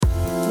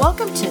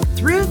Welcome to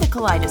Through the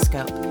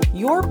Kaleidoscope,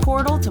 your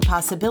portal to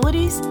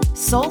possibilities,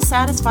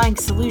 soul-satisfying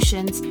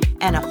solutions,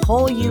 and a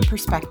whole you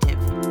perspective.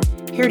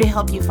 Here to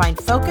help you find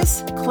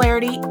focus,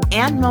 clarity,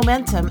 and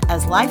momentum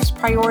as life's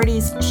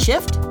priorities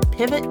shift,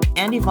 pivot,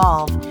 and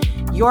evolve.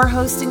 Your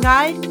host and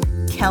guide,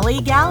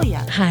 Kelly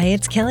Gallia. Hi,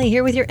 it's Kelly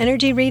here with your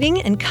energy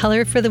reading and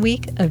color for the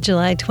week of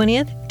July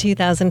 20th,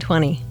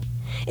 2020.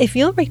 If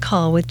you'll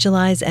recall with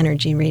July's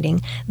energy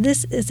reading,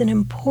 this is an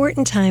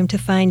important time to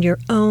find your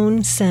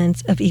own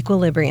sense of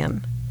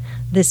equilibrium.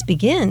 This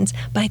begins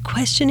by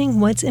questioning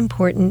what's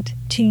important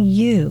to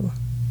you.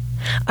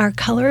 Our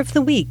color of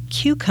the week,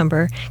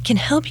 cucumber, can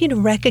help you to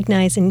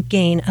recognize and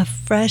gain a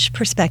fresh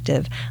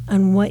perspective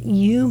on what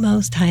you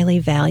most highly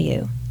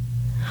value.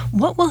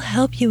 What will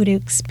help you to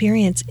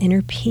experience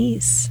inner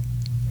peace?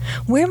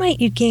 Where might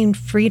you gain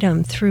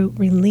freedom through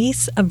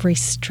release of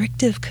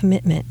restrictive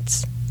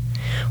commitments?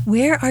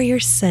 Where are your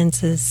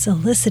senses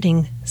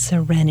soliciting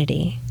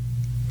serenity?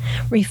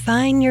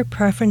 Refine your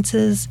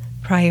preferences,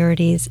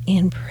 priorities,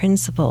 and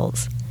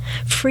principles.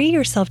 Free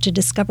yourself to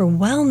discover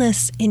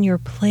wellness in your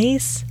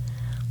place,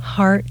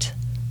 heart,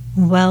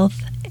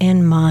 wealth,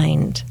 and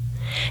mind.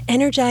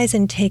 Energize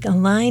and take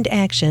aligned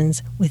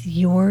actions with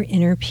your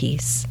inner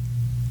peace.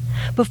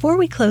 Before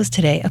we close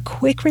today, a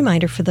quick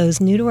reminder for those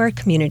new to our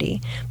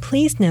community.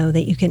 Please know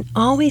that you can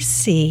always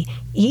see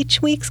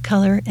each week's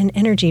color and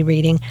energy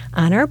reading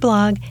on our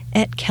blog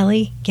at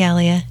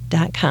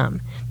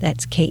kellygallia.com.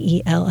 That's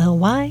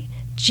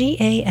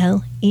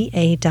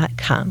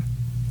KELLYGALEA.com.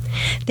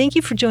 Thank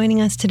you for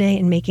joining us today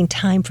and making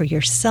time for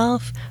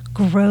yourself,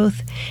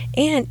 growth,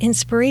 and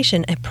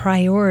inspiration a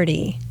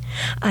priority.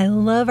 I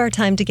love our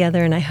time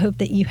together, and I hope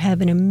that you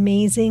have an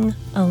amazing,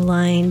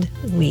 aligned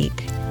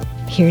week.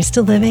 Here's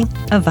to living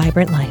a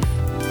vibrant life.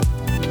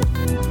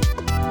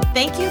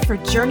 Thank you for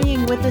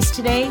journeying with us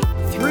today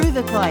through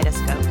the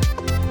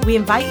kaleidoscope. We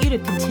invite you to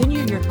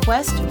continue your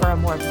quest for a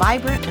more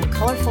vibrant and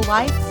colorful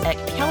life at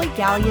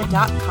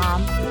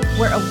kellygallia.com,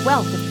 where a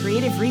wealth of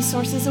creative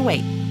resources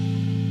await.